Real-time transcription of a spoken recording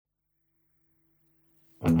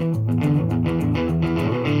Merhabalar,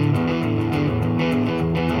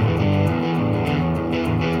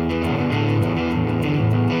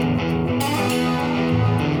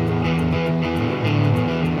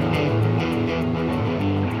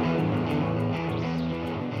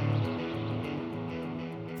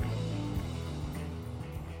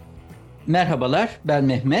 ben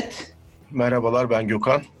Mehmet. Merhabalar, ben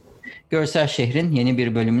Gökhan. Görsel Şehir'in yeni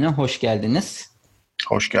bir bölümüne hoş geldiniz.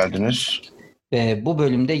 Hoş geldiniz. Ve bu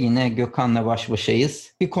bölümde yine Gökhan'la baş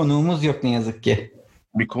başayız. Bir konuğumuz yok ne yazık ki.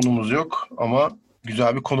 Bir konumuz yok ama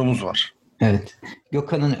güzel bir konumuz var. Evet.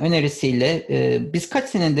 Gökhan'ın önerisiyle biz kaç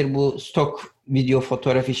senedir bu stok video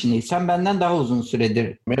fotoğraf işindeyiz? Sen benden daha uzun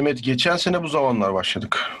süredir. Mehmet, geçen sene bu zamanlar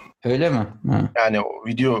başladık. Öyle mi? Ha. Yani o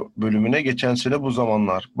video bölümüne geçen sene bu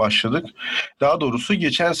zamanlar başladık. Daha doğrusu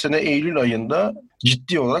geçen sene Eylül ayında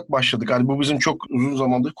ciddi olarak başladık. Hani bu bizim çok uzun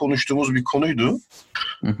zamandır konuştuğumuz bir konuydu.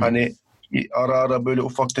 Hani ara ara böyle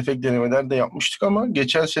ufak tefek denemeler de yapmıştık ama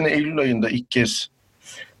geçen sene Eylül ayında ilk kez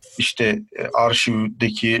işte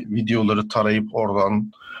arşivdeki videoları tarayıp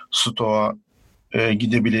oradan stoğa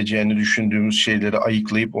gidebileceğini düşündüğümüz şeyleri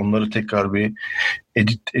ayıklayıp onları tekrar bir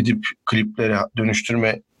edit edip kliplere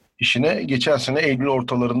dönüştürme işine geçen sene Eylül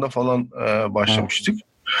ortalarında falan başlamıştık.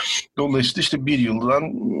 Dolayısıyla işte bir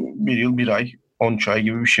yıl, bir ay, 13 ay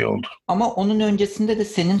gibi bir şey oldu. Ama onun öncesinde de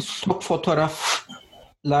senin stok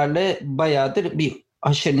fotoğraflarla bayağıdır bir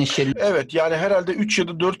haşır neşir. Evet, yani herhalde 3 ya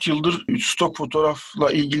da 4 yıldır stok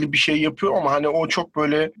fotoğrafla ilgili bir şey yapıyor ama hani o çok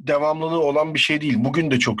böyle devamlılığı olan bir şey değil.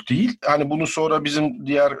 Bugün de çok değil. Hani bunu sonra bizim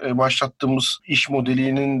diğer başlattığımız iş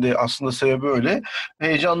modelinin de aslında sebebi öyle.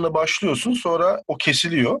 Heyecanla başlıyorsun, sonra o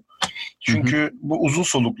kesiliyor. Çünkü bu uzun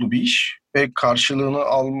soluklu bir iş ve karşılığını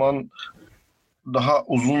alman daha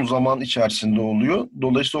uzun zaman içerisinde oluyor.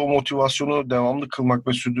 Dolayısıyla o motivasyonu devamlı kılmak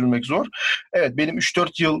ve sürdürmek zor. Evet, benim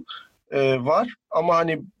 3-4 yıl var ama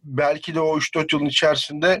hani belki de o 3-4 yılın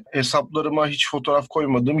içerisinde hesaplarıma hiç fotoğraf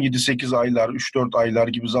koymadığım 7-8 aylar, 3-4 aylar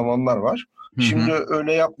gibi zamanlar var. Şimdi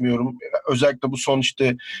öyle yapmıyorum. Özellikle bu son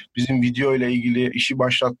işte bizim video ile ilgili işi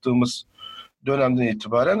başlattığımız dönemden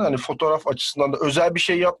itibaren hani fotoğraf açısından da özel bir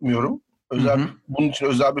şey yapmıyorum. Bunun için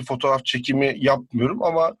özel bir fotoğraf çekimi yapmıyorum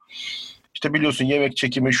ama İşte biliyorsun yemek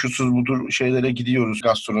çekimi, şusuz budur şeylere gidiyoruz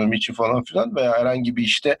gastronomi için falan filan veya herhangi bir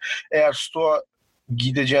işte eğer stoğa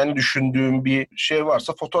gideceğini düşündüğüm bir şey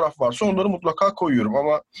varsa, fotoğraf varsa onları mutlaka koyuyorum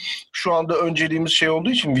ama şu anda önceliğimiz şey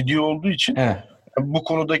olduğu için, video olduğu için bu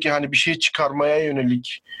konudaki hani bir şey çıkarmaya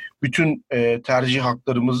yönelik bütün tercih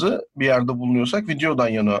haklarımızı bir yerde bulunuyorsak videodan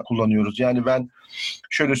yana kullanıyoruz. Yani ben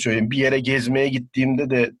şöyle söyleyeyim, bir yere gezmeye gittiğimde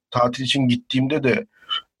de, tatil için gittiğimde de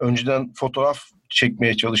önceden fotoğraf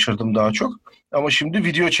çekmeye çalışırdım daha çok. Ama şimdi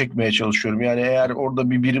video çekmeye çalışıyorum. Yani eğer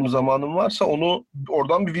orada bir birim zamanım varsa onu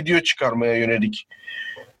oradan bir video çıkarmaya yönelik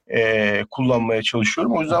kullanmaya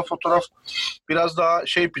çalışıyorum. O yüzden fotoğraf biraz daha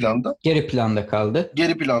planda. Geri planda kaldı.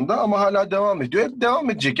 Geri planda ama hala devam ediyor. Devam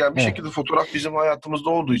edecek yani bir şekilde fotoğraf bizim hayatımızda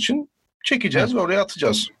olduğu için çekeceğiz ve oraya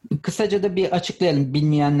atacağız. Kısaca da bir açıklayalım.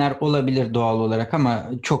 Bilmeyenler olabilir doğal olarak ama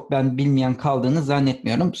çok ben bilmeyen kaldığını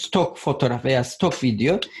zannetmiyorum. Stok fotoğraf veya stok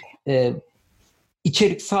video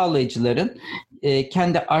içerik sağlayıcıların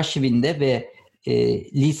kendi arşivinde ve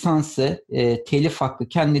lisansı, telif hakkı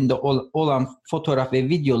kendinde olan fotoğraf ve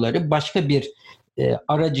videoları başka bir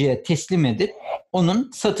aracıya teslim edip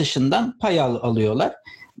onun satışından pay alıyorlar.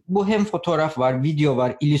 Bu hem fotoğraf var, video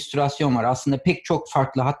var, illüstrasyon var. Aslında pek çok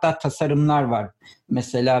farklı, hatta tasarımlar var.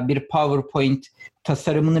 Mesela bir PowerPoint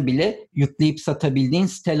tasarımını bile yükleyip satabildiğin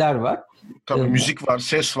siteler var. Tabii müzik var,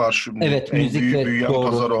 ses var şimdi. Evet, müzik büyüyen doğru.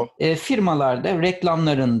 Pazar o. Firmalarda,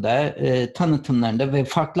 reklamlarında, tanıtımlarında ve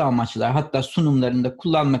farklı amaçlar, hatta sunumlarında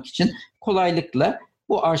kullanmak için kolaylıkla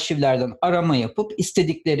bu arşivlerden arama yapıp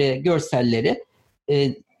istedikleri görselleri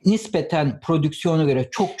nispeten prodüksiyona göre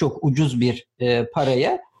çok çok ucuz bir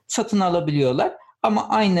paraya satın alabiliyorlar. Ama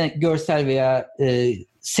aynı görsel veya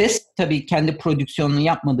ses tabii kendi prodüksiyonunu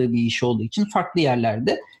yapmadığı bir iş olduğu için farklı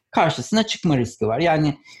yerlerde karşısına çıkma riski var.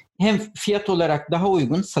 Yani hem fiyat olarak daha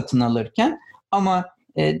uygun satın alırken ama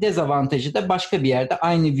dezavantajı da başka bir yerde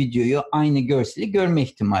aynı videoyu, aynı görseli görme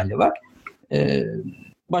ihtimali var.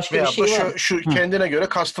 Başka veya bir şey var. Şu kendine göre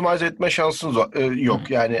customize etme şansın yok.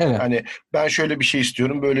 Yani hani ben şöyle bir şey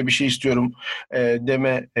istiyorum, böyle bir şey istiyorum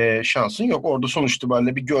deme şansın yok. Orada sonuç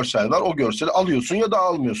itibariyle bir görsel var. O görseli alıyorsun ya da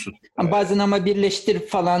almıyorsun. Bazen ama birleştir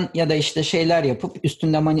falan ya da işte şeyler yapıp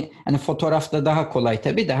üstünden hani fotoğrafta daha kolay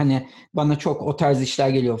tabii de hani bana çok o tarz işler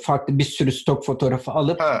geliyor. Farklı bir sürü stok fotoğrafı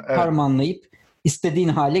alıp harmanlayıp istediğin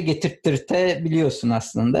hale getirtebiliyorsun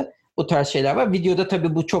aslında. Bu tarz şeyler var. Videoda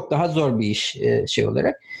tabii bu çok daha zor bir iş şey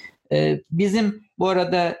olarak. Bizim bu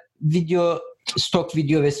arada video stok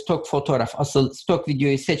video ve stok fotoğraf, asıl stok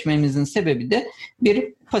videoyu seçmemizin sebebi de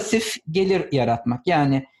bir pasif gelir yaratmak.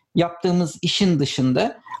 Yani yaptığımız işin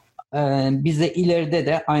dışında bize ileride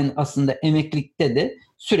de aynı aslında emeklilikte de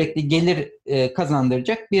sürekli gelir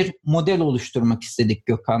kazandıracak bir model oluşturmak istedik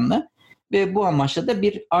Gökhan'la. Ve bu amaçla da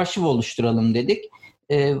bir arşiv oluşturalım dedik.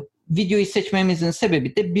 Videoyu seçmemizin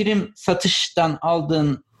sebebi de birim satıştan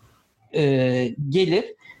aldığın gelir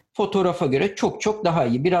fotoğrafa göre çok çok daha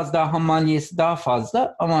iyi. Biraz daha ham maliyesi daha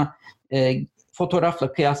fazla ama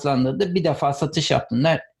fotoğrafla kıyaslandığında bir defa satış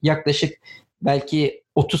yaptığında yaklaşık belki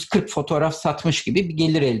 30-40 fotoğraf satmış gibi bir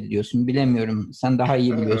gelir elde ediyorsun. Bilemiyorum. Sen daha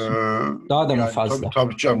iyi biliyorsun. Daha da mı fazla?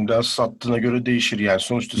 Tabii canım. Biraz sattığına göre değişir. Yani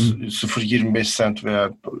sonuçta 0,25 sent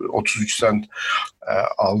veya 33 sent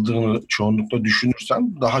aldığını çoğunlukla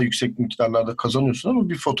düşünürsen daha yüksek miktarlarda kazanıyorsun ama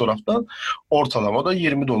bir fotoğraftan ortalamada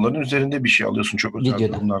 $20 üzerinde bir şey alıyorsun çok özel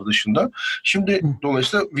durumlar dışında. Şimdi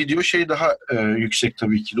dolayısıyla video daha yüksek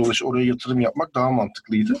tabii ki. Dolayısıyla oraya yatırım yapmak daha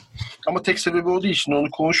mantıklıydı. Ama tek sebebi o değil. Şimdi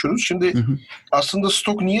onu konuşuruz. Şimdi aslında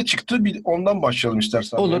stok niye çıktı? Bir ondan başlayalım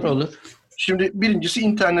istersen. Olur. Şimdi birincisi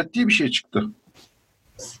internet diye bir şey çıktı.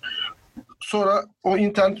 Sonra o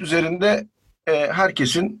internet üzerinde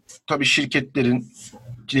herkesin, tabii şirketlerin,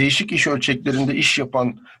 değişik iş ölçeklerinde iş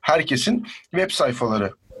yapan herkesin web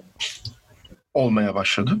sayfaları olmaya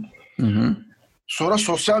başladı. Sonra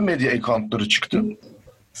sosyal medya accountları çıktı.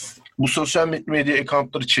 Bu sosyal medya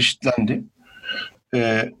accountları çeşitlendi.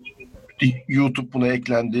 YouTube buna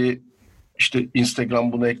eklendi. İşte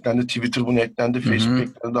Instagram buna eklendi, Twitter buna eklendi, Facebook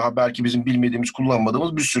eklendi. Daha belki bizim bilmediğimiz,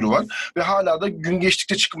 kullanmadığımız bir sürü var. Ve hala da gün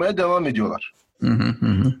geçtikçe çıkmaya devam ediyorlar.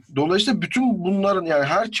 Dolayısıyla bütün bunların, yani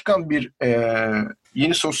her çıkan bir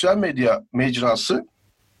yeni sosyal medya mecrası,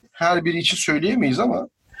 her biri için söyleyemeyiz ama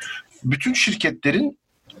bütün şirketlerin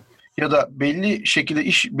ya da belli şekilde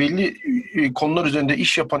belli konular üzerinde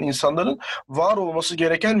iş yapan insanların var olması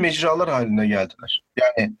gereken mecralar haline geldiler.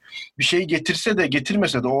 Yani bir şey getirse de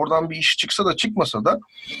getirmese de, oradan bir iş çıksa da çıkmasa da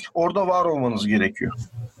orada var olmanız gerekiyor.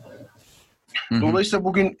 Dolayısıyla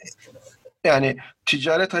bugün yani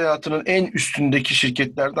ticaret hayatının en üstündeki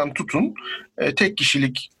şirketlerden tutun tek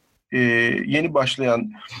kişilik yeni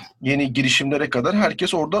başlayan yeni girişimlere kadar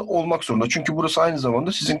herkes orada olmak zorunda. Çünkü burası aynı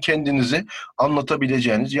zamanda sizin kendinizi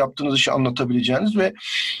anlatabileceğiniz, yaptığınız işi anlatabileceğiniz ve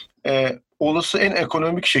olası en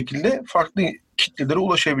ekonomik şekilde farklı kitlelere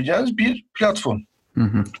ulaşabileceğiniz bir platform.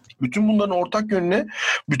 Bütün bunların ortak yönüne,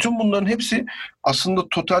 bütün bunların hepsi aslında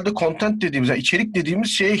totalde content dediğimiz, yani içerik dediğimiz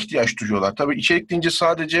şeye ihtiyaç duyuyorlar. Tabii içerik deyince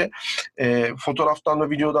sadece fotoğraftan ve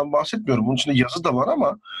videodan bahsetmiyorum. Bunun içinde yazı da var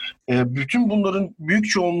ama bütün bunların büyük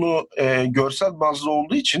çoğunluğu görsel bazlı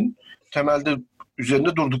olduğu için, temelde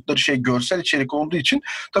üzerinde durdukları şey görsel içerik olduğu için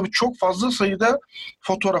tabii çok fazla sayıda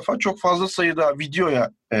fotoğrafa, çok fazla sayıda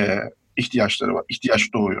videoya ihtiyaçları var,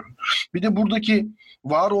 ihtiyaç doğuyor. Bir de buradaki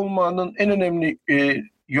var olmanın en önemli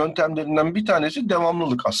yöntemlerinden bir tanesi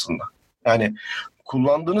devamlılık aslında. Yani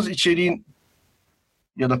kullandığınız içeriğin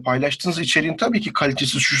ya da paylaştığınız içeriğin tabii ki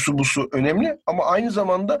kalitesi, şusu busu önemli ama aynı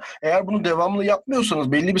zamanda eğer bunu devamlı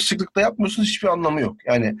yapmıyorsanız, belli bir sıklıkta yapmıyorsanız hiçbir anlamı yok.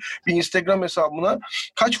 Yani bir Instagram hesabına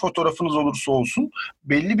kaç fotoğrafınız olursa olsun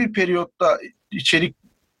belli bir periyotta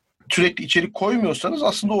sürekli içerik koymuyorsanız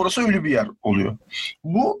aslında orası ölü bir yer oluyor.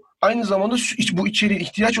 Bu aynı zamanda bu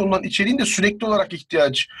ihtiyaç olan içeriğin de sürekli olarak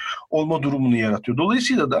ihtiyaç olma durumunu yaratıyor.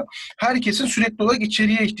 Dolayısıyla da herkesin sürekli olarak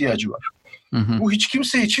içeriğe ihtiyacı var. Bu hiç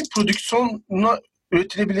kimse için prodüksiyona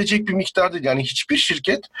üretilebilecek bir miktar değil. Yani hiçbir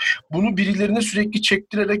şirket bunu birilerine sürekli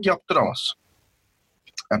çektirerek yaptıramaz.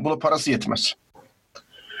 Yani buna parası yetmez.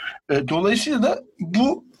 Dolayısıyla da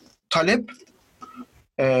bu talep,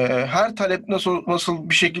 her talep nasıl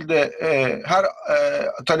bir şekilde her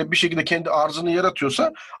talep bir şekilde kendi arzını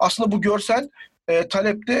yaratıyorsa aslında bu görsel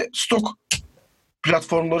talep de stok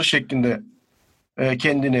platformları şeklinde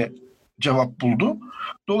kendine cevap buldu.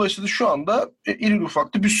 Dolayısıyla şu anda iri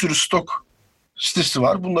ufaklı bir sürü stok sitesi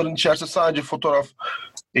var. Bunların içerisinde sadece fotoğraf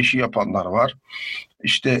eşi yapanlar var.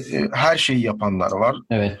 İşte her şeyi yapanlar var.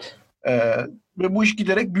 Evet. Ve bu iş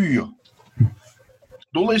giderek büyüyor.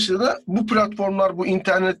 Dolayısıyla da bu platformlar, bu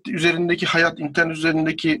internet üzerindeki hayat, internet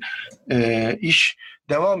üzerindeki iş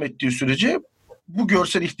devam ettiği sürece bu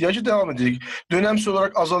görsel ihtiyacı devam edecek. Dönemsel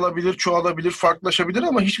olarak azalabilir, çoğalabilir, farklılaşabilir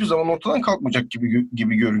ama hiçbir zaman ortadan kalkmayacak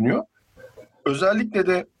gibi görünüyor. Özellikle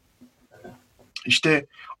de işte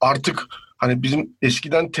artık hani bizim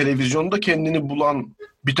eskiden televizyonda kendini bulan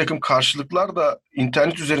bir takım karşılıklar da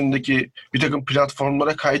internet üzerindeki bir takım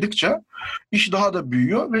platformlara kaydıkça iş daha da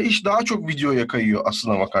büyüyor ve iş daha çok videoya kayıyor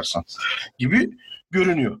aslına bakarsan gibi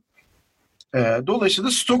görünüyor.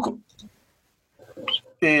 Dolayısıyla stok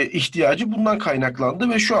ihtiyacı bundan kaynaklandı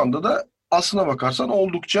ve şu anda da aslına bakarsan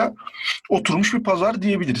oldukça oturmuş bir pazar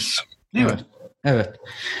diyebiliriz. Değil mi? Evet.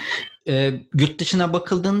 Yurt dışına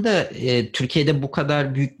bakıldığında Türkiye'de bu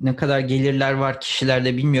kadar büyük ne kadar gelirler var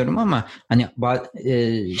kişilerde bilmiyorum ama hani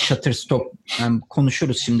Shutterstock, yani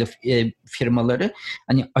konuşuruz şimdi firmaları,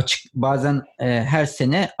 hani açık bazen her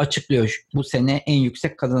sene açıklıyor, bu sene en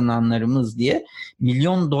yüksek kazananlarımız diye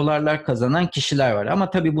milyon dolarlar kazanan kişiler var ama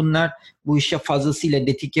tabii bunlar bu işe fazlasıyla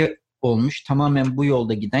dedike olmuş, tamamen bu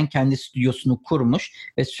yolda giden, kendi stüdyosunu kurmuş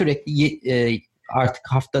ve sürekli artık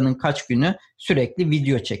haftanın kaç günü sürekli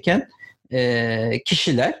video çeken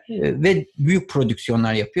kişiler ve büyük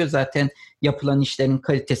prodüksiyonlar yapıyor. Zaten yapılan işlerin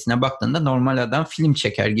kalitesine baktığında normal adam film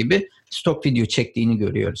çeker gibi stok video çektiğini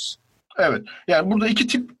görüyoruz. Evet. Yani burada iki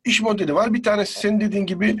tip iş modeli var. Bir tanesi senin dediğin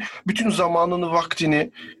gibi bütün zamanını,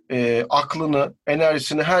 vaktini, aklını,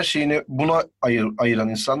 enerjisini, her şeyini buna ayıran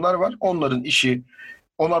insanlar var. Onların işi,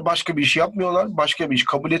 onlar başka bir iş yapmıyorlar, başka bir iş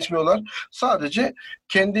kabul etmiyorlar. Sadece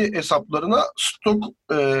kendi hesaplarına stok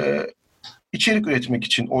içerik üretmek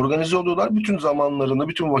için organize oluyorlar. Bütün zamanlarını,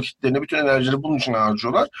 bütün vakitlerini, bütün enerjilerini bunun için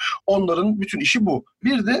harcıyorlar. Onların bütün işi bu.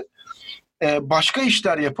 Bir de başka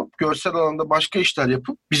işler yapıp, görsel alanda başka işler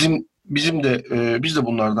yapıp, biz de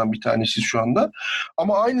bunlardan bir tanesiyiz şu anda.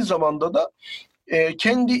 Ama aynı zamanda da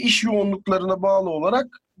kendi iş yoğunluklarına bağlı olarak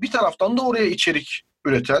bir taraftan da oraya içerik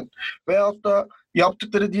üreten veyahut da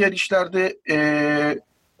yaptıkları diğer işlerde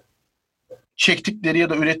çektikleri ya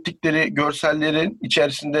da ürettikleri görsellerin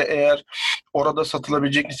içerisinde eğer orada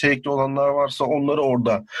satılabilecek nitelikte olanlar varsa onları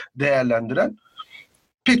orada değerlendiren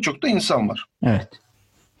pek çok da insan var. Evet.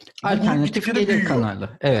 Alternatif gelir kanalı.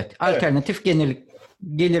 Evet. Alternatif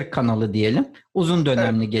gelir kanalı diyelim. Uzun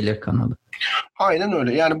dönemli gelir kanalı. Aynen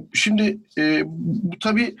öyle. Yani şimdi bu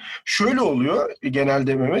tabii şöyle oluyor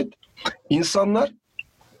genelde Mehmet. İnsanlar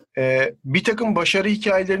bir takım başarı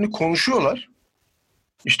hikayelerini konuşuyorlar.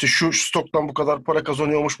 İşte şu stoktan bu kadar para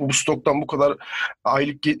kazanıyormuş, bu stoktan bu kadar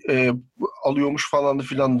aylık alıyormuş falandı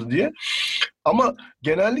filandı diye. Ama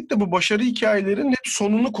genellikle bu başarı hikayelerinin hep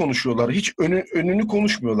sonunu konuşuyorlar. Hiç önünü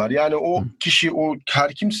konuşmuyorlar. Yani o kişi, o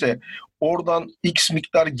her kimse oradan X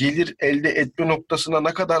miktar gelir elde etme noktasına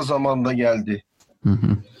ne kadar zamanda geldi?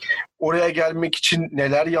 Oraya gelmek için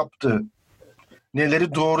neler yaptı?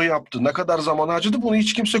 Neleri doğru yaptı? Ne kadar zaman harcadı? Bunu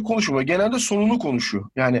hiç kimse konuşmuyor. Genelde sonunu konuşuyor.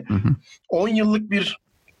 Yani 10 yıllık bir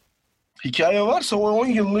hikaye varsa o 10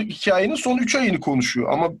 yıllık hikayenin son 3 ayını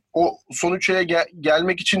konuşuyor. Ama o son 3 aya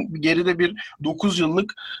gelmek için geride bir 9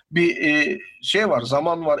 yıllık bir şey var,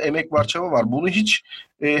 zaman var, emek var, çaba var. Bunu hiç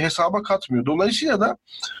hesaba katmıyor. Dolayısıyla da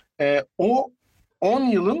o 10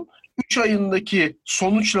 yılın 3 ayındaki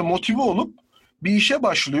sonuçla motive olup bir işe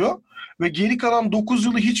başlıyor ve geri kalan 9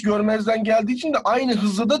 yılı hiç görmezden geldiği için de aynı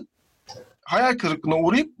hızla da hayal kırıklığına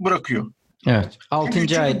uğrayıp bırakıyor. Evet.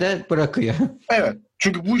 6. ayda bırakıyor. Evet.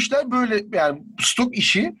 Çünkü bu işler böyle, yani stok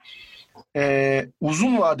işi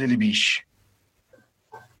uzun vadeli bir iş.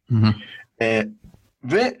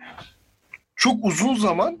 Ve çok uzun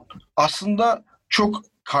zaman aslında çok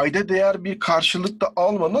kayda değer bir karşılık da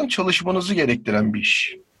almadan çalışmanızı gerektiren bir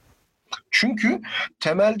iş. Çünkü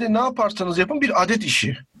temelde ne yaparsanız yapın bir adet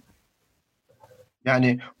işi.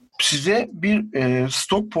 Yani size bir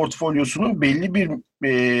stok portfolyosunun belli bir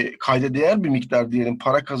kayda değer bir miktar diyelim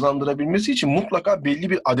para kazandırabilmesi için mutlaka belli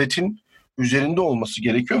bir adetin üzerinde olması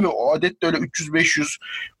gerekiyor ve o adet de öyle 300-500,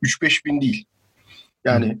 3-5 bin değil.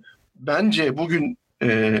 Yani bence bugün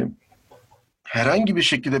herhangi bir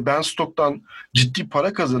şekilde ben stoktan ciddi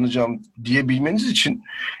para kazanacağım diyebilmeniz için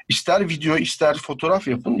ister video ister fotoğraf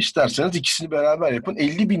yapın, isterseniz ikisini beraber yapın.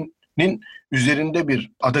 50 binin üzerinde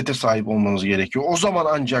bir adete sahip olmanız gerekiyor. O zaman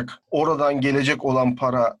ancak oradan gelecek olan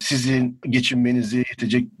para sizin geçinmenize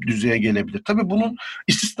yetecek düzeye gelebilir. Tabii bunun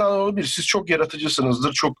istisnaları olabilir. Siz çok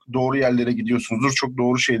yaratıcısınızdır, çok doğru yerlere gidiyorsunuzdur, çok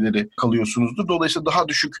doğru şeyleri kalıyorsunuzdur. Dolayısıyla daha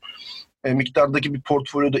düşük miktardaki bir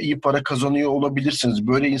portfolyoda iyi para kazanıyor olabilirsiniz.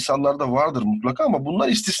 Böyle insanlar da vardır mutlaka ama bunlar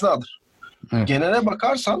istisnadır. Evet. Genele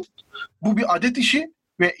bakarsan bu bir adet işi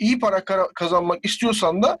ve iyi para kazanmak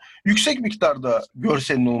istiyorsan da yüksek miktarda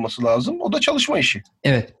görselin olması lazım. O da çalışma işi.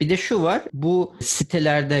 Evet, bir de şu var. Bu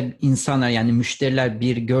sitelerde insanlar, yani müşteriler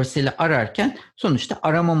bir görseli ararken sonuçta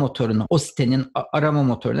arama motoruna, o sitenin arama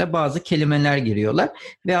motoruna bazı kelimeler giriyorlar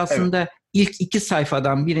ve aslında İlk 2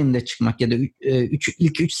 sayfadan birinde çıkmak ya da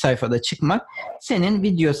ilk 3 sayfada çıkmak senin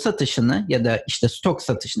video satışını ya da işte stok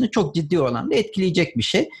satışını çok ciddi oranda etkileyecek bir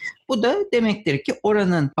şey. Bu da demektir ki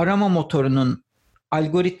oranın arama motorunun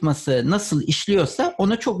algoritması nasıl işliyorsa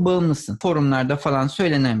ona çok bağımlısın. Forumlarda falan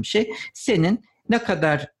söylenen bir şey. Senin ne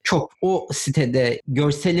kadar çok o sitede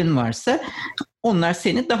görselin varsa Onlar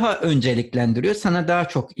seni daha önceliklendiriyor. Sana daha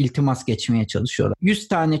çok iltimas geçmeye çalışıyorlar. 100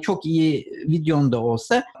 tane çok iyi videon da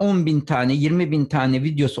olsa 10.000 tane, 20.000 tane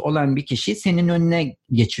videosu olan bir kişiyi senin önüne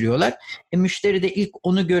geçiriyorlar. Müşteri de ilk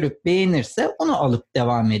onu görüp beğenirse onu alıp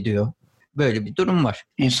devam ediyor. Böyle bir durum var.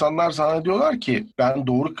 İnsanlar zannediyorlar ki ben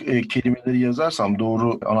doğru kelimeleri yazarsam,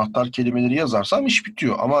 doğru anahtar kelimeleri yazarsam iş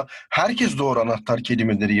bitiyor. Ama herkes doğru anahtar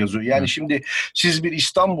kelimeleri yazıyor. Yani şimdi siz bir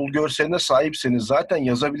İstanbul görseline sahipseniz zaten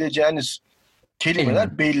yazabileceğiniz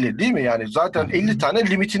kelimeler belli değil mi? Yani zaten 50 tane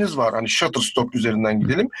limitiniz var. Hani Shutterstock üzerinden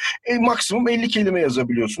gidelim. Maksimum 50 kelime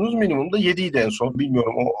yazabiliyorsunuz. Minimum da 7 idi en son.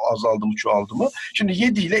 Bilmiyorum o azaldı mı çoğaldı mı. Şimdi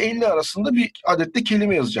 7 ile 50 arasında bir adette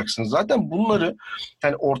kelime yazacaksınız. Zaten bunları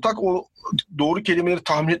yani ortak o doğru kelimeleri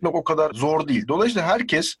tahmin etmek o kadar zor değil. Dolayısıyla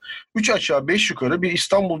herkes 3 aşağı 5 yukarı bir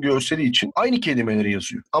İstanbul görseli için aynı kelimeleri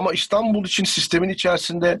yazıyor. Ama İstanbul için sistemin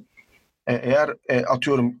içerisinde eğer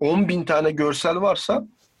atıyorum 10.000 tane görsel varsa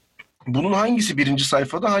bunun hangisi birinci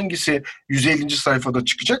sayfada, hangisi 150. sayfada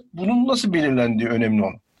çıkacak? Bunun nasıl belirlendiği önemli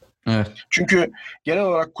olan. Evet. Çünkü genel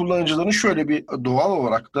olarak kullanıcıların şöyle bir doğal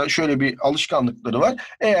olarak da şöyle bir alışkanlıkları var.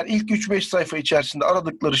 Eğer ilk 3-5 sayfa içerisinde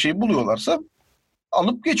aradıkları şeyi buluyorlarsa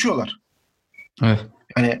alıp geçiyorlar. Evet.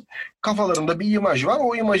 Hani kafalarında bir imaj var.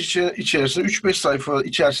 O imaj içerisinde 3-5 sayfa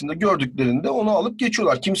içerisinde gördüklerinde onu alıp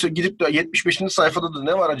geçiyorlar. Kimse gidip de 75. sayfada da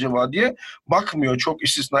ne var acaba diye bakmıyor, çok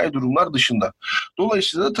istisnai durumlar dışında.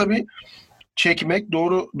 Dolayısıyla da tabii çekmek,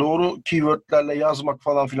 doğru keywordlerle yazmak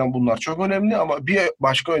falan filan bunlar çok önemli ama bir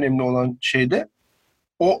başka önemli olan şey de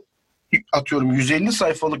o atıyorum 150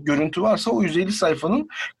 sayfalık görüntü varsa o 150 sayfanın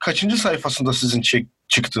kaçıncı sayfasında sizin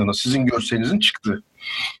çıktığını, sizin görselinizin çıktığı.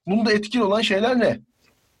 Bunda etkili olan şeyler ne?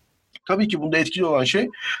 Tabii ki bunda etkili olan şey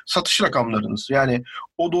satış rakamlarınız. Yani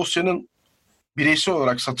o dosyanın bireysel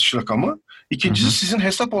olarak satış rakamı. İkincisi sizin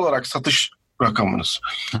hesap olarak satış rakamınız.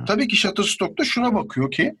 Tabii ki Shutterstock'ta şuna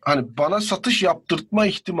bakıyor ki hani bana satış yaptırtma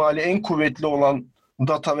ihtimali en kuvvetli olan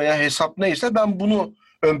data veya hesap neyse ben bunu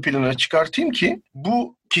ön plana çıkartayım ki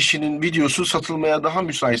bu kişinin videosu satılmaya daha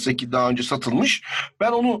müsaitse ki daha önce satılmış.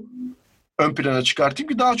 Ben onu ön plana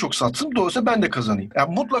çıkartayım ki daha çok satsın. Dolayısıyla ben de kazanayım.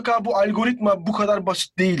 Yani mutlaka bu algoritma bu kadar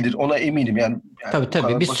basit değildir. Ona eminim. Yani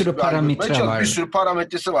tabii bir sürü parametre var. Bir sürü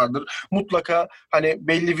parametresi vardır. Mutlaka hani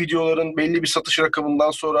belli videoların belli bir satış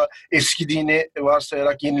rakamından sonra eskidiğini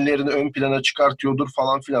varsayarak yenilerini ön plana çıkartıyordur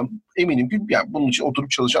falan filan. Eminim ki yani bunun için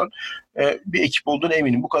oturup çalışan bir ekip olduğunu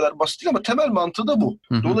eminim. Bu kadar basit değil ama temel mantığı da bu.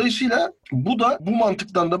 Dolayısıyla bu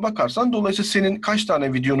mantıktan da bakarsan dolayısıyla senin kaç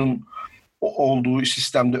tane videonun olduğu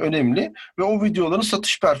sistemde önemli ve o videoların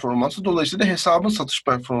satış performansı dolayısıyla hesabın satış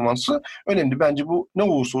performansı önemli. Bence bu ne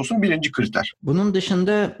olursa olsun birinci kriter. Bunun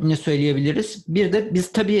dışında ne söyleyebiliriz? Bir de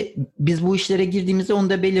biz bu işlere girdiğimizde onu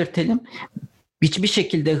da belirtelim. Hiçbir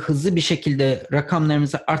şekilde hızlı bir şekilde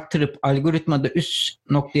rakamlarımızı arttırıp algoritmada üst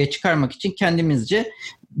noktaya çıkarmak için kendimizce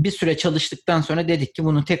bir süre çalıştıktan sonra dedik ki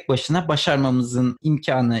bunu tek başına başarmamızın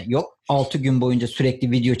imkanı yok. 6 gün boyunca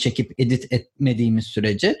sürekli video çekip edit etmediğimiz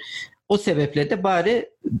sürece. O sebeple de bari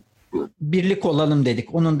birlik olalım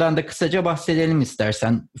dedik. Onundan da kısaca bahsedelim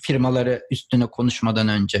istersen firmaları üstüne konuşmadan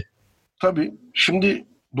önce. Tabii. Şimdi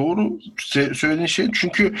doğru söylediğin şey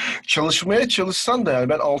çünkü çalışmaya çalışsan da yani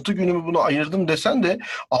ben 6 günümü buna ayırdım desen de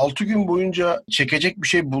 6 gün boyunca çekecek bir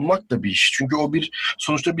şey bulmak da bir iş. Çünkü o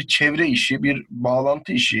sonuçta bir çevre işi, bir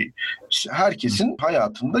bağlantı işi. Herkesin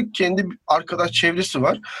hayatında kendi arkadaş çevresi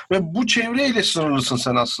var ve bu çevreyle sınırlısın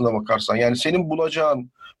sen aslında bakarsan. Yani senin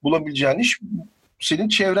bulabileceğin iş senin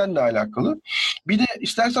çevrenle alakalı. Bir de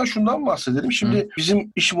istersen şundan bahsedelim. Şimdi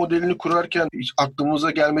bizim iş modelini kurarken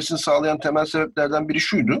aklımıza gelmesini sağlayan temel sebeplerden biri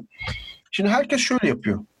şuydu. Şimdi herkes şöyle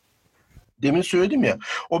yapıyor. Demin söyledim ya,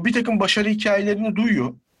 o bir takım başarı hikayelerini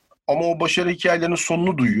duyuyor ama o başarı hikayelerinin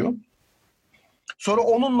sonunu duyuyor. Sonra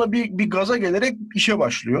onunla bir gaza gelerek işe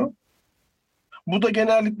başlıyor. Bu da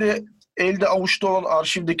genellikle elde avuçta olan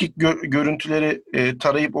arşivdeki görüntüleri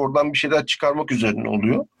tarayıp oradan bir şeyler çıkarmak üzerine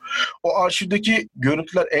oluyor. O arşivdeki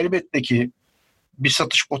görüntüler elbette ki bir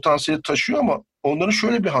satış potansiyeli taşıyor ama onların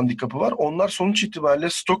şöyle bir handikapı var. Onlar sonuç itibariyle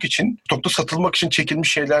stokta satılmak için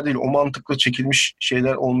çekilmiş şeyler değil. O mantıkla çekilmiş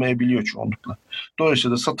şeyler olmayabiliyor çoğunlukla.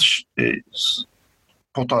 Dolayısıyla satış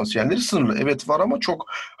potansiyelleri sınırlı. Evet var ama çok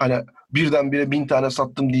hani birdenbire 1000 tane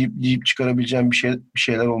sattım deyip çıkarabileceğim bir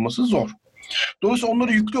şeyler olması zor. Dolayısıyla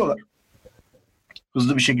onları yüklüyorlar.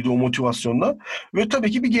 Hızlı bir şekilde o motivasyonla. Ve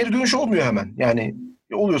tabii ki bir geri dönüş olmuyor hemen. Yani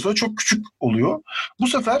oluyorsa da çok küçük oluyor. Bu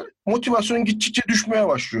sefer motivasyon gittikçe düşmeye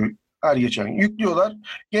başlıyor her geçen gün. Yüklüyorlar,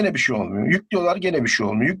 gene bir şey olmuyor. Yüklüyorlar, gene bir şey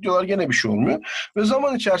olmuyor. Yüklüyorlar, gene bir şey olmuyor. Ve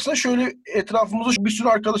zaman içerisinde şöyle etrafımızda bir sürü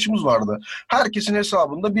arkadaşımız vardı. Herkesin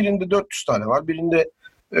hesabında birinde 400 tane var, birinde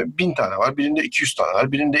 1000 tane var, birinde 200 tane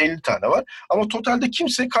var, birinde 50 tane var. Ama totalde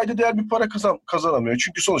kimse kayda değer bir para kazanamıyor.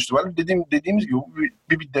 Çünkü sonuçta dediğimiz gibi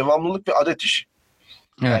bir devamlılık ve adet işi.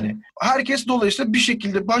 Evet. Yani herkes dolayısıyla bir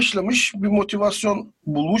şekilde başlamış, bir motivasyon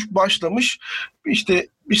bulmuş, başlamış. İşte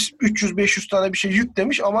biz 300-500 tane bir şey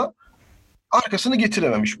yüklemiş ama arkasını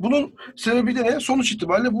getirememiş. Bunun sebebi de ne? Sonuç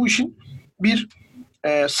itibariyle bu işin bir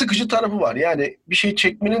sıkıcı tarafı var. Yani bir şey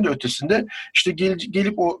çekmenin de ötesinde işte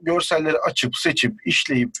gelip o görselleri açıp, seçip,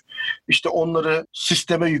 işleyip, işte onları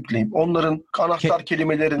sisteme yükleyip, onların anahtar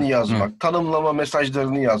kelimelerini yazmak, tanımlama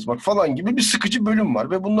mesajlarını yazmak falan gibi bir sıkıcı bölüm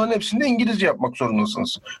var. Ve bunların hepsini de İngilizce yapmak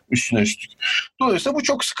zorundasınız üstüne üstlük. Dolayısıyla bu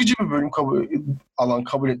çok sıkıcı bir bölüm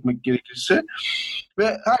kabul etmek gerekirse.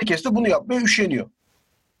 Ve herkes de bunu yapmaya üşeniyor.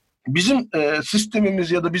 Bizim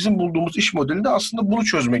sistemimiz ya da bizim bulduğumuz iş modeli de aslında bunu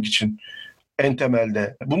çözmek için en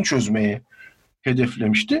temelde bunu çözmeyi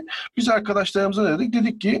hedeflemişti. Biz arkadaşlarımıza ne dedik?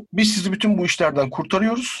 Dedik ki biz sizi bütün bu işlerden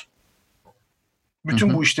kurtarıyoruz.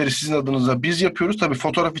 Bütün bu işleri sizin adınıza biz yapıyoruz. Tabii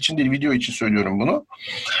fotoğraf için değil, video için söylüyorum bunu.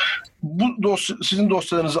 Sizin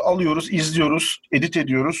dosyalarınızı alıyoruz, izliyoruz, edit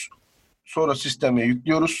ediyoruz. Sonra sisteme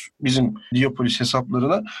yüklüyoruz bizim Diopolis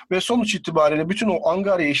hesaplarına ve sonuç itibariyle bütün o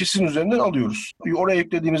angarya işi sizin üzerinden alıyoruz. Oraya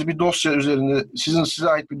yüklediğimiz bir dosya üzerinde size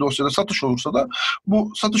ait bir dosyada satış olursa da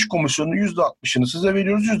bu satış komisyonunun %60'ını size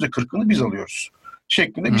veriyoruz, %40'ını biz alıyoruz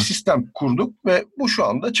şeklinde bir sistem kurduk ve bu şu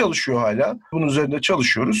anda çalışıyor hala. Bunun üzerinde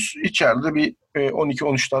çalışıyoruz. İçeride bir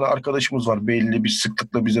 12-13 tane arkadaşımız var belli bir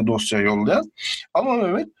sıklıkla bize dosya yollayan. Ama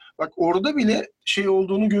Mehmet bak orada bile şey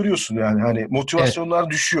olduğunu görüyorsun yani hani motivasyonlar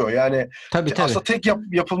düşüyor. Yani tabii. aslında tek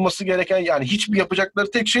yapılması gereken yani hiçbir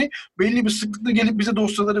yapacakları tek şey belli bir sıklıkla gelip bize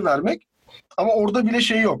dosyaları vermek. Ama orada bile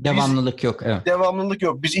şey yok. Devamlılık yok. Evet. Devamlılık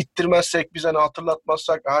yok. Biz ittirmezsek, biz hani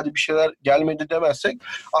hatırlatmazsak, hadi bir şeyler gelmedi demezsek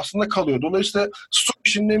aslında kalıyor. Dolayısıyla stok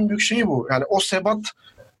işinin en büyük şeyi bu. Yani o sebat,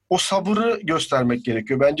 o sabırı göstermek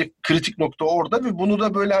gerekiyor. Bence kritik nokta orada ve bunu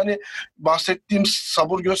da böyle hani bahsettiğim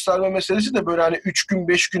sabır gösterme meselesi de böyle hani 3 gün,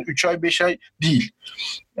 5 gün, 3 ay, 5 ay değil.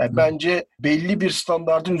 Yani bence belli bir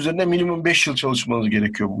standardın üzerine minimum 5 yıl çalışmanız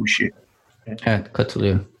gerekiyor bu işi. Evet,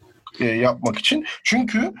 katılıyorum. Yapmak için.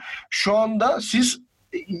 Çünkü şu anda siz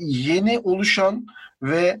yeni oluşan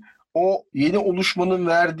ve o yeni oluşmanın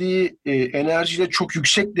verdiği enerjiyle çok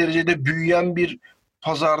yüksek derecede büyüyen bir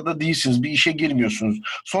pazarda değilsiniz. Bir işe girmiyorsunuz.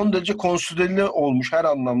 Son derece konsolide olmuş her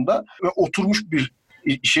anlamda ve oturmuş bir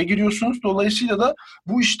işe giriyorsunuz. Dolayısıyla da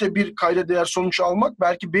bu işte bir kayda değer sonuç almak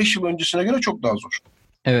belki 5 yıl öncesine göre çok daha zor.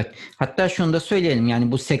 Evet. Hatta şunu da söyleyelim,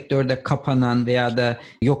 yani bu sektörde kapanan veya da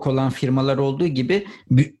yok olan firmalar olduğu gibi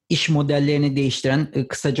iş modellerini değiştiren,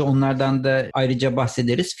 kısaca onlardan da ayrıca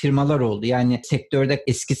bahsederiz, firmalar oldu. Yani sektörde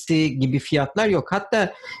eskisi gibi fiyatlar yok.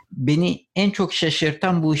 Hatta beni en çok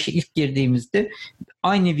şaşırtan, bu işe ilk girdiğimizde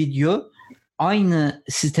aynı video aynı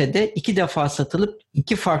sitede 2 defa satılıp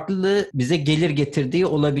 2 farklı bize gelir getirdiği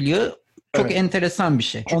olabiliyor. Çok enteresan bir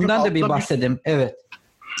şey. Çünkü ondan da bir bahsedelim. Evet.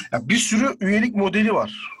 Ya bir sürü üyelik modeli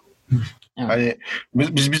var. Evet. Hani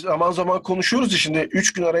biz zaman zaman konuşuyoruz ya, şimdi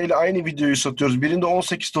 3 gün arayla aynı videoyu satıyoruz. Birinde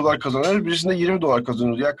 $18 kazanıyoruz, birisinde $20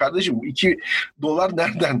 kazanıyoruz. Ya kardeşim $2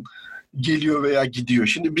 nereden geliyor veya gidiyor?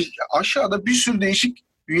 Şimdi biz aşağıda bir sürü değişik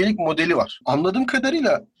üyelik modeli var. Anladığım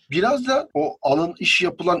kadarıyla biraz da o iş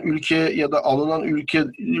yapılan ülke ya da alınan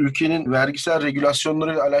ülkenin vergisel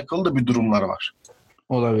regülasyonlarıyla alakalı da bir durumlar var.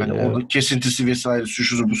 Olabilir. Yani orada kesintisi vesaire,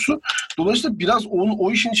 şusu busu. Dolayısıyla biraz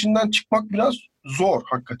o işin içinden çıkmak biraz zor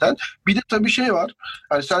hakikaten. Bir de tabii şey var.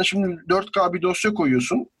 Hani sen şimdi 4K bir dosya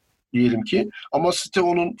koyuyorsun diyelim ki, ama site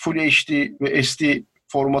onun Full HD ve SD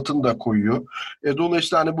formatını da koyuyor.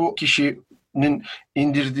 Dolayısıyla hani bu kişinin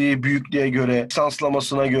indirdiği büyüklüğe göre,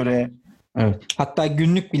 lisanslamasına göre. Evet. Hatta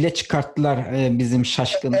günlük bile çıkarttılar bizim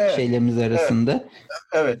şaşkın şeylerimiz arasında.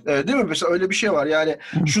 Evet, değil mi? Mesela öyle bir şey var. Yani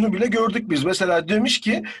şunu bile gördük biz. Mesela demiş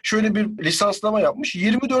ki şöyle bir lisanslama yapmış.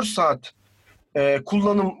 24 saat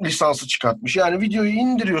kullanım lisansı çıkartmış. Yani videoyu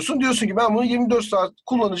indiriyorsun, diyorsun ki ben bunu 24 saat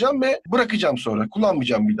kullanacağım ve bırakacağım sonra.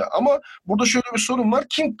 Kullanmayacağım bir daha. Ama burada şöyle bir sorun var.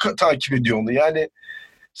 Kim takip ediyor onu? Yani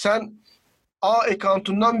sen A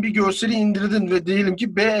account'undan bir görseli indirdin ve diyelim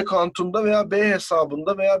ki B account'unda veya B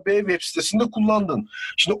hesabında veya B web sitesinde kullandın.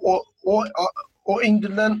 Şimdi o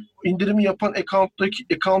indirimi yapan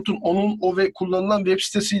account'un o ve kullanılan web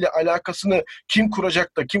sitesiyle alakasını kim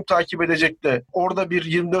kuracak da kim takip edecek de orada bir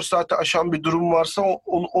 24 saate aşan bir durum varsa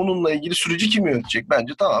onunla ilgili süreci kim yönetecek?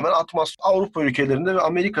 Bence tamamen Atmos. Avrupa ülkelerinde ve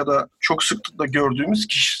Amerika'da çok sıklıkla gördüğümüz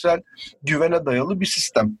kişisel güvene dayalı bir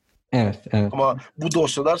sistem. Evet, evet. Ama bu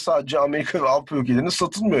dosyalar sadece Amerika ve Avrupa ülkelerinde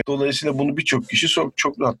satılmıyor. Dolayısıyla bunu birçok kişi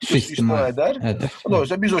çok rahatlıkla suistimal eder.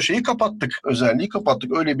 Dolayısıyla biz o şeyi kapattık. Özelliği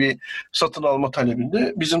kapattık. Öyle bir satın alma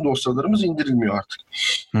talebinde bizim dosyalarımız indirilmiyor artık.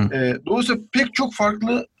 Dolayısıyla pek çok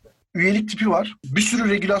farklı üyelik tipi var. Bir sürü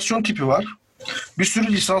regülasyon tipi var. Bir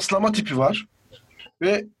sürü lisanslama tipi var.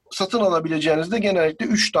 Ve satın alabileceğinizde genellikle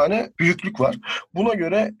 3 tane büyüklük var. Buna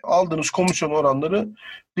göre aldığınız komisyon oranları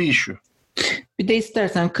değişiyor. Bir de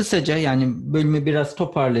istersen kısaca, yani bölümü biraz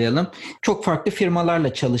toparlayalım. Çok farklı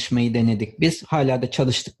firmalarla çalışmayı denedik biz. Hala da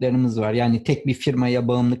çalıştıklarımız var. Yani tek bir firmaya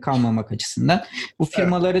bağımlı kalmamak açısından. Bu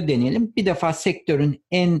firmaları deneyelim. Bir defa sektörün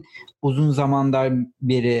en uzun zamandan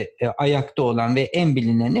beri ayakta olan ve en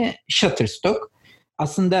bilineni Shutterstock.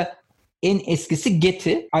 Aslında en eskisi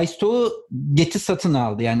Getty. iStock'u Getty satın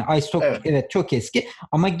aldı. Yani iStock evet çok eski.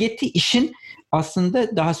 Ama Getty işin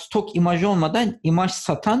aslında daha stok imaj olmadan imaj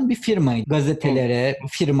satan bir firmaydı. Gazetelere,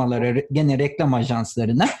 firmalara, gene reklam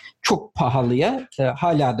ajanslarına çok pahalıya,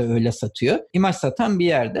 hala da öyle satıyor. İmaj satan bir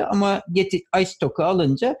yerde, ama Getty iStock'u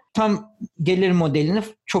alınca tam gelir modelini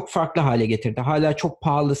çok farklı hale getirdi. Hala çok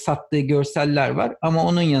pahalı sattığı görseller var, ama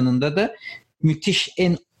onun yanında da müthiş,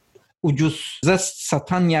 en ucuza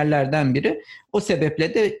satan yerlerden biri. O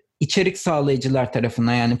sebeple de içerik sağlayıcılar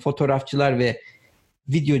tarafından, yani fotoğrafçılar ve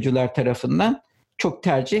videocular tarafından çok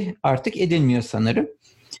tercih artık edilmiyor sanırım.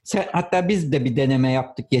 Hatta biz de bir deneme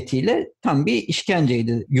yaptık Getty ile. Tam bir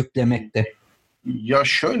işkenceydi yüklemekte. Ya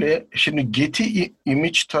şöyle, şimdi Getty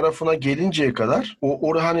Image tarafına gelinceye kadar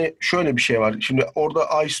orada hani şöyle bir şey var. Şimdi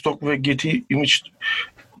orada iStock ve Getty Image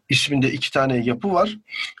isminde 2 tane yapı var.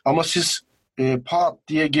 Ama siz PAT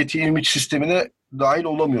diye Getty Image sistemine dahil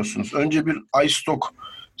olamıyorsunuz. Önce bir iStock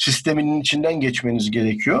sisteminin içinden geçmeniz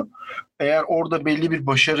gerekiyor. Eğer orada belli bir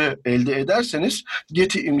başarı elde ederseniz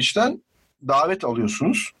Getty Image'den davet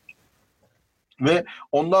alıyorsunuz. Ve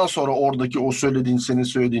ondan sonra oradaki o senin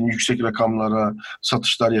söylediğin yüksek rakamlara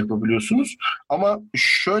satışlar yapabiliyorsunuz. Ama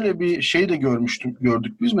şöyle bir şey de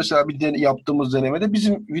gördük biz. Mesela yaptığımız denemede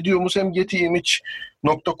bizim videomuz hem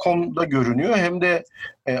gettyimage.com'da görünüyor hem de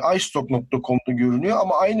iStock.com'da görünüyor.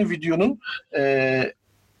 Ama aynı videonun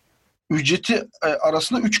ücreti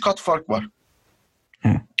arasında 3 kat fark var.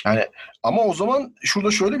 Yani ama o zaman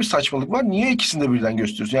şurada şöyle bir saçmalık var. Niye ikisini de birden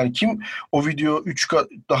gösteriyorsun? Yani kim o video 3 kat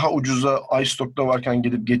daha ucuza iStock'ta varken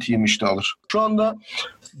gidip Getty Image'de alır? Şu anda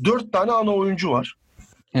 4 tane ana oyuncu var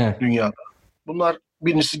dünyada. Bunlar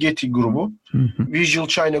birincisi Getty grubu. Visual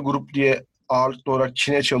China Group diye ağırlıklı olarak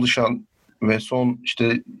Çin'e çalışan ve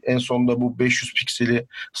en sonunda bu 500 pikseli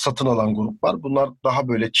satın alan grup var. Bunlar daha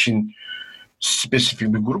böyle Çin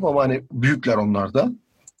spesifik bir grup, ama hani büyükler onlar da.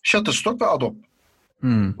 Shutterstock ve Adobe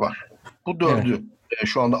var. Bu 4'ü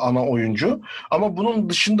şu anda ana oyuncu. Ama bunun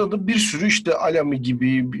dışında da bir sürü işte Alamy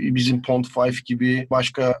gibi, bizim Pond5 gibi,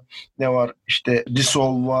 başka ne var? İşte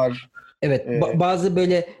Dissolve var. Evet, bazı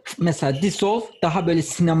böyle mesela Dissolve daha böyle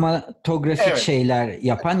sinematografik şeyler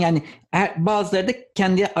yapan, yani bazıları da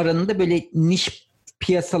kendi aralarında böyle niş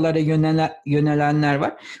piyasalara yönelenler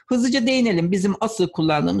var. Hızlıca değinelim. Bizim asıl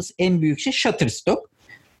kullandığımız en büyük şey Shutterstock.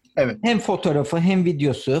 Evet. Hem fotoğrafı hem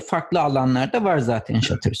videosu farklı alanlarda var zaten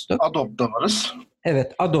Shutterstock. Adobe'da varız.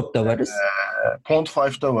 Evet, Adobe'da varız.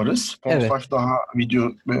 Pond5'da varız. Pond5 daha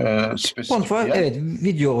video spesifik. Pond5 evet,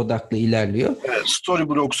 video odaklı ilerliyor. Evet,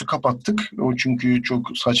 Storyblocks'u kapattık. O çünkü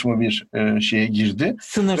çok saçma bir şeye girdi.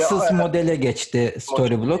 Sınırsız modele geçti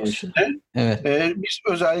Storyblocks. Evet. Biz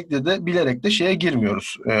özellikle de bilerek de şeye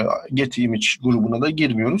girmiyoruz. Getty Image grubuna da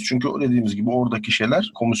girmiyoruz. Çünkü dediğimiz gibi oradaki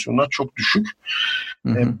komisyonlar çok düşük.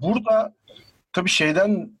 Burada tabii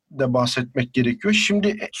şeyden de bahsetmek gerekiyor.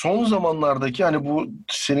 Şimdi son zamanlardaki, hani bu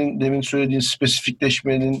senin demin söylediğin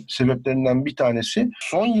spesifikleşmenin sebeplerinden bir tanesi,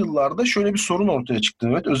 son yıllarda şöyle bir sorun ortaya çıktı.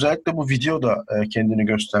 Evet, özellikle bu video da kendini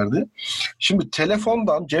gösterdi. Şimdi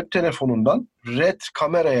cep telefonundan Red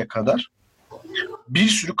kameraya kadar bir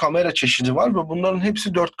sürü kamera çeşidi var ve bunların hepsi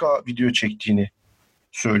 4K video çektiğini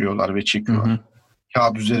söylüyorlar ve çekiyorlar.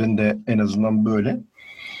 Kağıt üzerinde en azından böyle.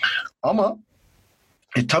 Ama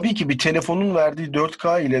tabii ki bir telefonun verdiği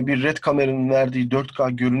 4K ile bir Red kameranın verdiği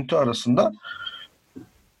 4K görüntü arasında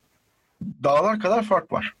dağlar kadar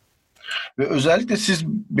fark var. Ve özellikle siz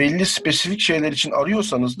belli spesifik şeyler için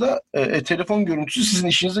arıyorsanız da telefon görüntüsü sizin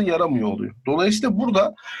işinize yaramıyor oluyor. Dolayısıyla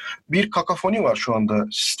burada bir kakafoni var şu anda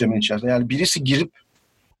sistemin içerisinde. Yani birisi girip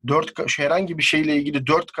 4K, herhangi bir şeyle ilgili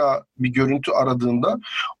 4K bir görüntü aradığında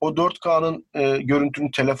o 4K'nın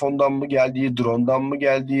görüntünün telefondan mı geldiği, drone'dan mı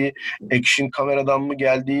geldiği, action kameradan mı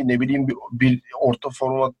geldiği, ne bileyim bir orta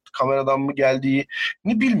format kameradan mı geldiğini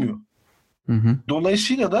bilmiyor.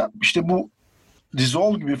 Dolayısıyla da işte bu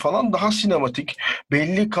Dissolve gibi falan daha sinematik.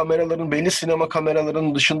 Belli sinema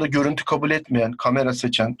kameralarının dışında görüntü kabul etmeyen, kamera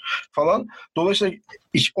seçen falan. Dolayısıyla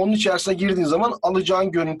onun içerisine girdiğin zaman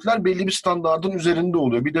alacağın görüntüler belli bir standardın üzerinde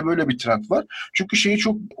oluyor. Bir de böyle bir trend var. Çünkü şeyi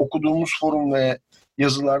çok okuduğumuz forum ve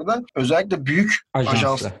yazılarda özellikle büyük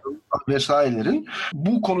ajansların vesairelerin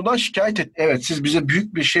bu konudan şikayet et. Evet, siz bize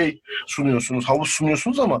büyük bir şey sunuyorsunuz, havuz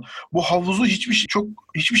sunuyorsunuz ama bu havuzu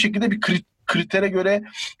hiçbir şekilde bir kritere göre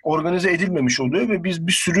organize edilmemiş oluyor ve biz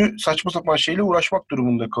bir sürü saçma sapan şeyle uğraşmak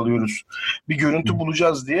durumunda kalıyoruz. Bir görüntü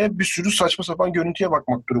bulacağız diye bir sürü saçma sapan görüntüye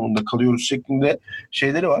bakmak durumunda kalıyoruz şeklinde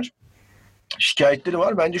şeyleri var. Şikayetleri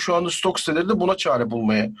var. Bence şu anda stok siteleri de buna çare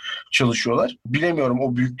bulmaya çalışıyorlar. Bilemiyorum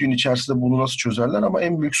o büyüklüğün içerisinde bunu nasıl çözerler ama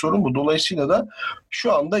en büyük sorun bu. Dolayısıyla da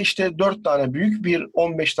şu anda işte 4 tane büyük,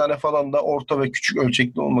 15 tane falan da orta ve küçük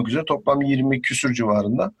ölçekli olmak üzere toplam 20 küsür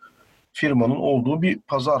civarında firmanın olduğu bir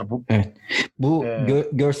pazar bu. Evet. Bu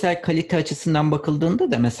görsel kalite açısından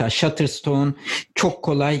bakıldığında da mesela Shutterstock'un çok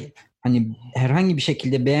kolay, hani herhangi bir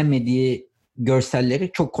şekilde beğenmediği görselleri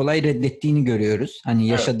çok kolay reddettiğini görüyoruz. Hani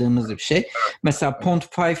yaşadığımız bir şey. Mesela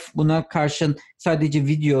Pond5 buna karşın sadece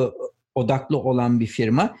video odaklı olan bir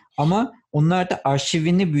firma ama onlar da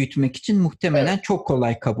arşivini büyütmek için muhtemelen çok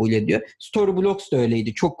kolay kabul ediyor. Storyblocks da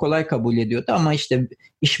öyleydi. Çok kolay kabul ediyordu ama işte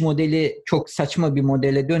iş modeli çok saçma bir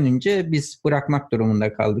modele dönünce biz bırakmak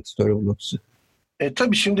durumunda kaldık Storyblocks'u.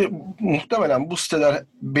 Tabii şimdi muhtemelen bu siteler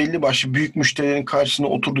belli başlı büyük müşterilerin karşısına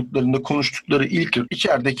oturduklarında konuştukları ilk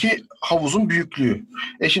içerideki havuzun büyüklüğü.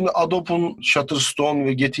 Şimdi Adobe'un Shutterstock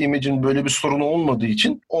ve Getty Image'in böyle bir sorunu olmadığı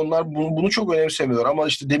için onlar bunu çok önemsemiyorlar. Ama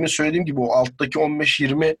işte demin söylediğim gibi o alttaki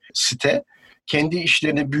 15-20 site kendi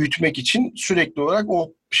işlerini büyütmek için sürekli olarak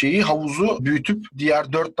o havuzu büyütüp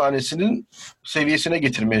diğer 4 tanesinin seviyesine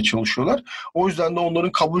getirmeye çalışıyorlar. O yüzden de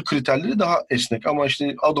onların kabul kriterleri daha esnek. Ama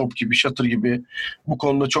işte Adobe gibi, Shutter gibi bu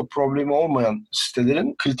konuda çok problemi olmayan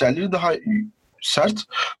sitelerin kriterleri daha sert.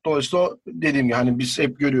 Dolayısıyla dediğim gibi hani biz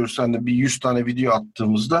hep görüyoruz, sen de bir 100 tane video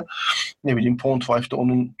attığımızda ne bileyim Pond5'te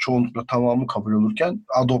onun çoğunlukla tamamı kabul olurken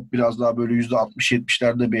Adobe biraz daha böyle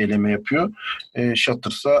 %60-70'lerde bir eleme yapıyor.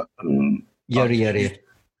 Shutter'sa yarı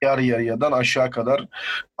yarıyadan aşağı kadar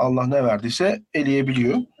Allah ne verdiyse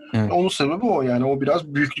eleyebiliyor. Evet. Onun sebebi o, yani o biraz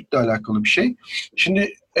büyüklükle alakalı bir şey.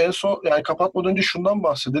 Şimdi en son, yani kapatmadan önce şundan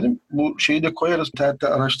bahsedelim. Bu şeyi de koyarız internette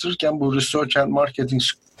araştırırken, bu Research and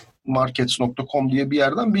Markets.com diye bir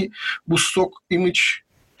yerden bu stock image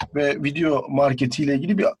ve video marketiyle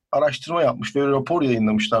ilgili bir araştırma yapmış ve rapor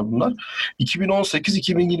yayınlamışlar bunlar.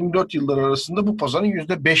 2018-2024 yılları arasında bu pazarın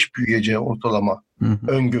 %5 büyüyeceği ortalama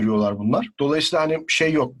öngörüyorlar bunlar. Dolayısıyla hani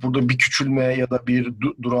şey yok, burada bir küçülme ya da bir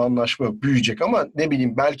durağanlaşma yok, büyüyecek ama ne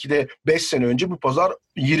bileyim belki de 5 sene önce bu pazar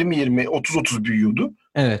 20-20, 30-30 büyüyordu.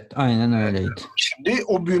 Evet, aynen öyleydi. Şimdi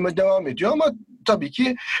o büyüme devam ediyor ama tabii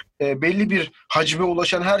ki belli bir hacme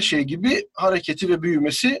ulaşan her şey gibi hareketi ve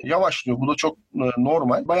büyümesi yavaşlıyor. Bu da çok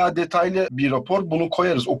normal. Bayağı detaylı bir rapor. Bunu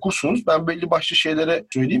koyarız, okursunuz. Ben belli başlı şeylere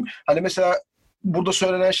söyleyeyim. Hani mesela burada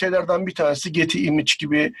söylenen şeylerden bir tanesi Getty Image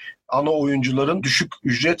gibi ana oyuncuların düşük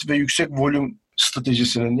ücret ve yüksek volüm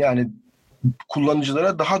stratejisinin, yani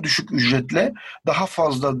kullanıcılara daha düşük ücretle daha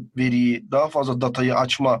fazla veriyi, daha fazla datayı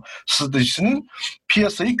açma stratejisinin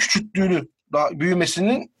piyasayı küçülttüğünü, daha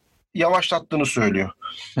büyümesinin yavaşlattığını söylüyor.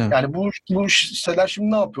 Evet. Yani bu siteler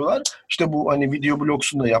şimdi ne yapıyorlar? İşte bu hani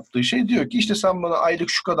Videobloggs'un da yaptığı şey, diyor ki işte sen bana aylık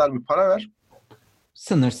şu kadar bir para ver.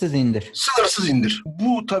 Sınırsız indir. Sınırsız indir.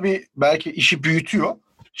 Bu tabii belki işi büyütüyor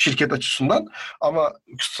şirket açısından ama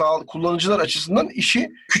kullanıcılar açısından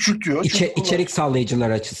işi küçültüyor. İçerik sağlayıcılar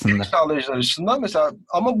açısından. İçerik sağlayıcılar açısından mesela,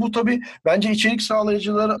 ama bu tabii bence içerik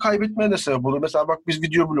sağlayıcıları kaybetmeye de sebep olur. Mesela bak, biz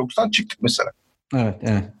Videobloggs'tan çıktık mesela. Evet,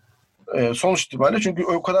 evet. Sonuç itibariyle, çünkü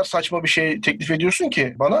o kadar saçma bir şey teklif ediyorsun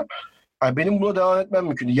ki bana, yani benim buna devam etmem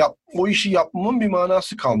mümkün. O işi yapmamın bir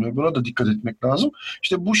manası kalmıyor. Buna da dikkat etmek lazım.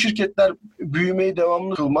 İşte bu şirketler büyümeyi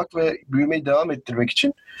devamlı kılmak ve büyümeyi devam ettirmek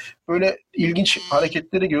için böyle ilginç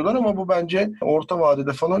hareketlere giriyorlar ama bu bence orta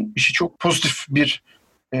vadede falan işi çok pozitif bir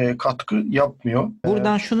katkı yapmıyor.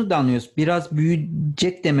 Buradan şunu da anlıyoruz. Biraz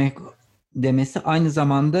büyüyecek demesi aynı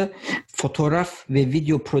zamanda fotoğraf ve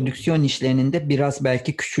video prodüksiyon işlerinin de biraz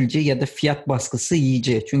belki küçüleceği ya da fiyat baskısı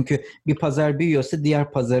yiyeceği. Çünkü bir pazar büyüyorsa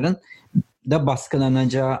diğer pazarın da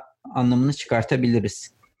baskılanacağı anlamını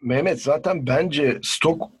çıkartabiliriz. Mehmet, zaten bence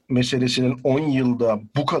stok meselesinin 10 yılda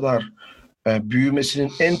bu kadar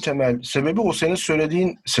büyümesinin en temel sebebi o senin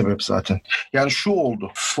söylediğin sebep zaten. Yani şu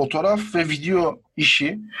oldu. Fotoğraf ve video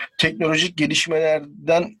işi teknolojik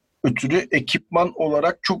gelişmelerden ötürü ekipman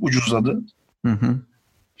olarak çok ucuzladı.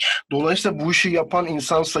 Dolayısıyla bu işi yapan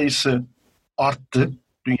insan sayısı arttı.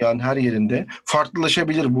 dünyanın her yerinde.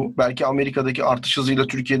 Farklılaşabilir bu. Belki Amerika'daki artış hızıyla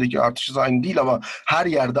Türkiye'deki artış hızı aynı değil ama her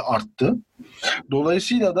yerde arttı.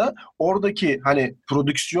 Dolayısıyla da oradaki hani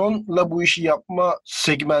prodüksiyonla bu işi yapma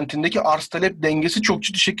segmentindeki arz talep dengesi çok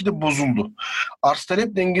ciddi şekilde bozuldu. Arz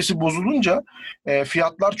talep dengesi bozulunca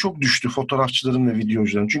fiyatlar çok düştü fotoğrafçıların ve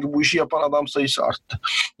videocuların. Çünkü bu işi yapan adam sayısı arttı.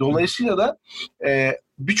 Dolayısıyla da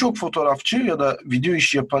birçok fotoğrafçı ya da video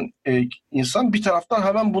işi yapan insan bir taraftan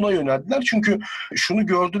hemen buna yöneldiler. Çünkü şunu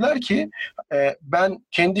gördüler ki ben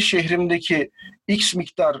kendi şehrimdeki X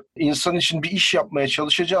miktar insan için bir iş yapmaya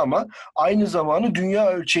çalışacağım ama aynı zamanı dünya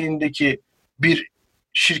ölçeğindeki bir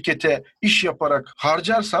şirkete iş yaparak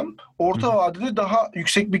harcarsam orta vadede daha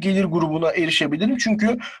yüksek bir gelir grubuna erişebilirim.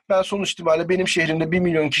 Çünkü ben sonuç itibariyle benim şehrimde 1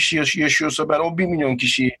 milyon kişi yaşıyorsa ben o 1 milyon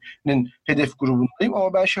kişinin hedef grubundayım.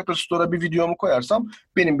 Ama ben Shutterstore'a bir videomu koyarsam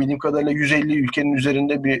benim bildiğim kadarıyla 150 ülkenin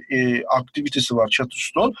üzerinde bir aktivitesi var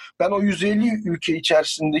Shutterstore. Ben o 150 ülke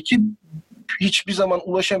içerisindeki hiçbir zaman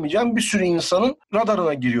ulaşamayacağım bir sürü insanın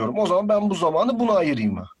radarına giriyorum. O zaman ben bu zamanı buna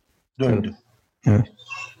ayırayım mı? Döndü. Evet.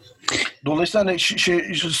 Dolayısıyla hani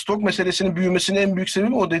stok meselesinin büyümesinin en büyük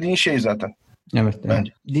sebebi o dediğin şey zaten. Evet.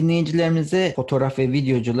 Dinleyicilerimize, fotoğraf ve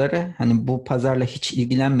videoculara hani bu pazarla hiç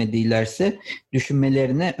ilgilenmedilerse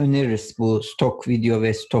düşünmelerini öneririz bu stok video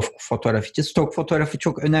ve stok fotoğraf için. Stok fotoğrafı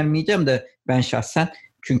çok önermeyeceğim de ben şahsen.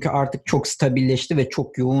 Çünkü artık çok stabilleşti ve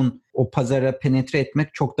çok yoğun, o pazara penetre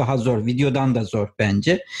etmek çok daha zor. Videodan da zor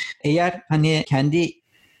bence. Eğer hani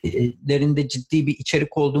kendilerinde ciddi bir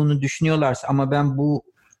içerik olduğunu düşünüyorlarsa ama ben bu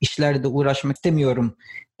işlerle uğraşmak istemiyorum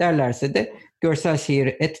derlerse de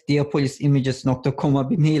görselsehir@diapolisimages.com'a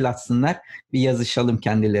bir mail atsınlar. Bir yazışalım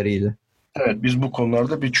kendileriyle. Evet, biz bu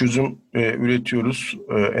konularda bir çözüm üretiyoruz.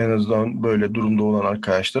 En azından böyle durumda olan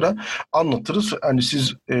arkadaşlara anlatırız. Hani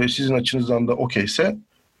sizin açınızdan da okeyse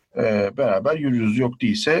beraber yürürüz. Yok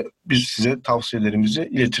değilse biz size tavsiyelerimizi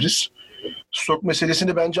iletiriz. Stok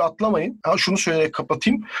meselesini bence atlamayın. Şunu söyleyerek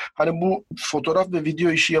kapatayım. Hani bu fotoğraf ve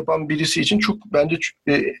video işi yapan birisi için çok bence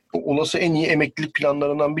olası en iyi emeklilik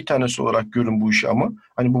planlarından bir tanesi olarak görün bu işi ama.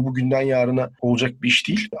 Hani bu bugünden yarına olacak bir iş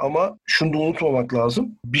değil. Ama şunu da unutmamak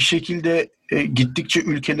lazım. Bir şekilde gittikçe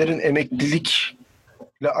ülkelerin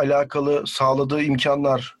emeklilikle alakalı sağladığı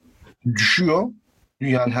imkanlar düşüyor.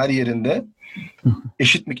 Dünyanın her yerinde.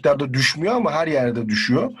 Eşit miktarda düşmüyor ama her yerde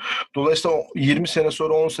düşüyor. Dolayısıyla 20 sene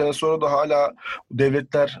sonra 10 sene sonra da hala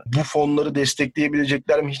devletler bu fonları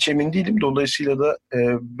destekleyebilecekler mi hiç emin değilim. Dolayısıyla da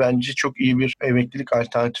bence çok iyi bir emeklilik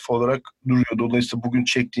alternatifi olarak duruyor. Dolayısıyla bugün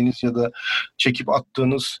çektiğiniz ya da çekip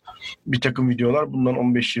attığınız bir takım videolar bundan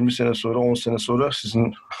 15-20 sene sonra 10 sene sonra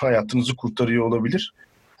sizin hayatınızı kurtarıyor olabilir.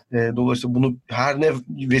 Dolayısıyla bunu her ne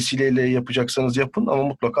vesileyle yapacaksanız yapın ama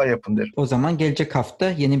mutlaka yapın derim. O zaman gelecek hafta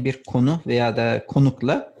yeni bir konu veya da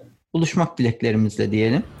konukla buluşmak dileklerimizle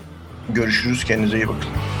diyelim. Görüşürüz. Kendinize iyi bakın.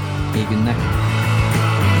 İyi günler.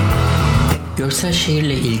 Görsel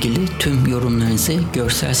şehirle ilgili tüm yorumlarınızı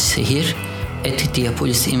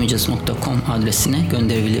görselsehir@diapolisimages.com adresine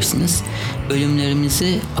gönderebilirsiniz.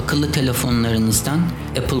 Bölümlerimizi akıllı telefonlarınızdan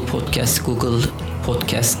Apple Podcast, Google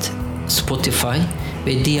Podcast, Spotify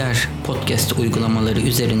ve diğer podcast uygulamaları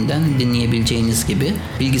üzerinden dinleyebileceğiniz gibi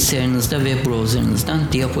bilgisayarınızda web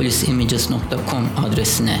browserınızdan diapolisimages.com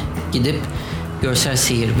adresine gidip Görsel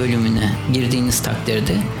Sehir bölümüne girdiğiniz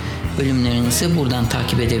takdirde bölümlerinizi buradan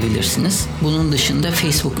takip edebilirsiniz. Bunun dışında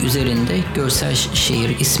Facebook üzerinde Görsel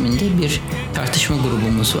Şehir isminde bir tartışma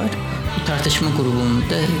grubumuz var. Bu tartışma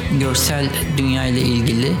grubunda görsel dünya ile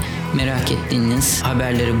ilgili merak ettiğiniz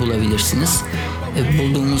haberleri bulabilirsiniz.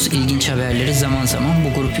 Bulduğumuz ilginç haberleri zaman zaman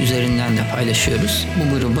bu grup üzerinden de paylaşıyoruz.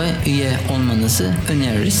 Bu gruba üye olmanızı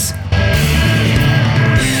öneririz.